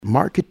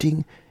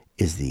Marketing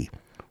is the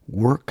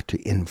work to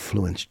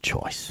influence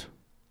choice.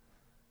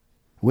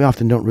 We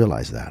often don't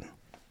realize that.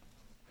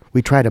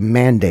 We try to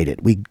mandate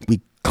it. We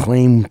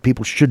claim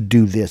people should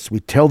do this.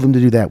 We tell them to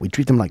do that. We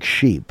treat them like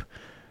sheep.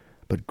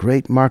 But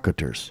great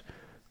marketers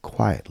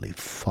quietly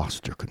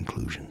foster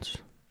conclusions.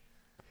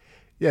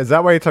 Yeah, is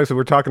that why you talk? So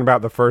we're talking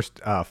about the first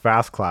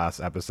Fast Class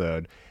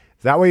episode.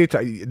 Is that why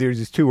there's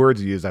these two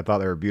words you used? I thought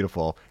they were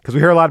beautiful because we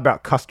hear a lot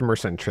about customer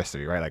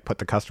centricity, right? Like put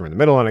the customer in the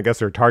middle, and I guess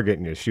they're target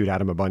and you shoot at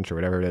them a bunch or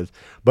whatever it is.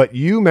 But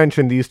you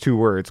mentioned these two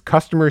words,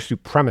 customer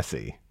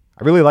supremacy.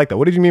 I really like that.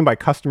 What did you mean by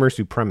customer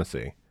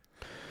supremacy?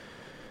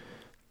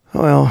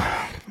 Well,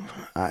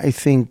 I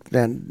think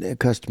that a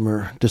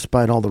customer,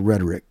 despite all the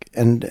rhetoric,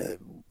 and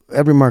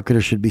every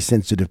marketer should be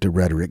sensitive to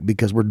rhetoric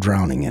because we're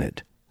drowning in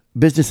it.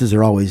 Businesses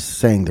are always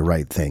saying the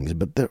right things,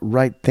 but the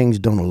right things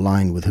don't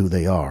align with who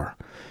they are.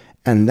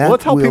 And that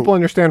let's help people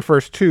understand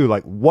first, too,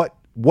 like what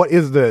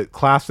is the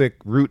classic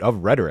root of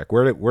rhetoric?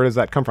 Where does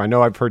that come from? I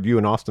know I've heard you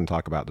and Austin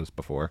talk about this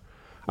before.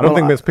 I don't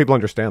think most people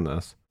understand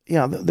this.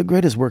 Yeah, the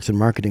greatest works in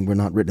marketing were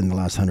not written in the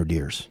last 100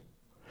 years.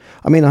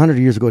 I mean, 100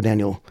 years ago,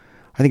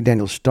 I think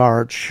Daniel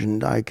Starch,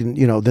 and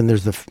then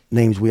there's the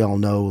names we all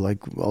know,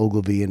 like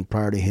Ogilvy, and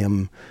prior to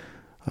him,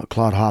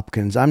 Claude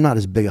Hopkins. I'm not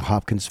as big a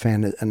Hopkins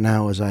fan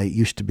now as I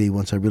used to be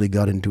once I really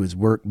got into his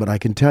work, but I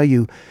can tell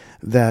you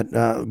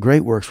that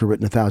great works were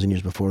written 1,000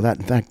 years before that,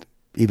 in fact,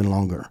 even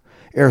longer.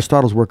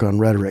 Aristotle's work on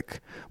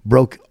rhetoric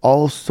broke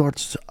all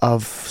sorts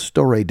of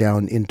story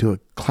down into a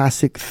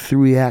classic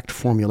 3-act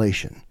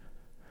formulation.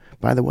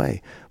 By the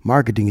way,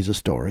 marketing is a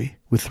story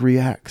with 3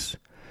 acts,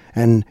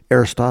 and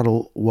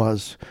Aristotle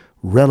was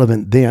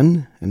relevant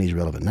then, and he's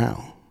relevant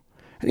now.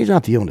 And he's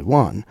not the only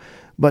one.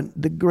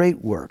 But the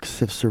great works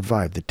have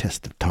survived the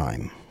test of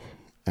time.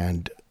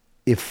 And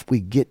if we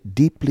get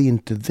deeply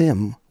into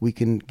them, we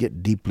can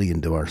get deeply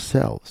into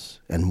ourselves.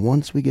 And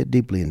once we get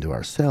deeply into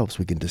ourselves,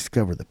 we can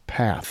discover the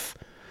path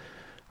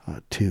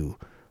to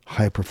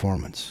high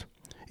performance.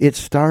 It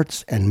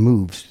starts and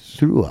moves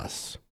through us.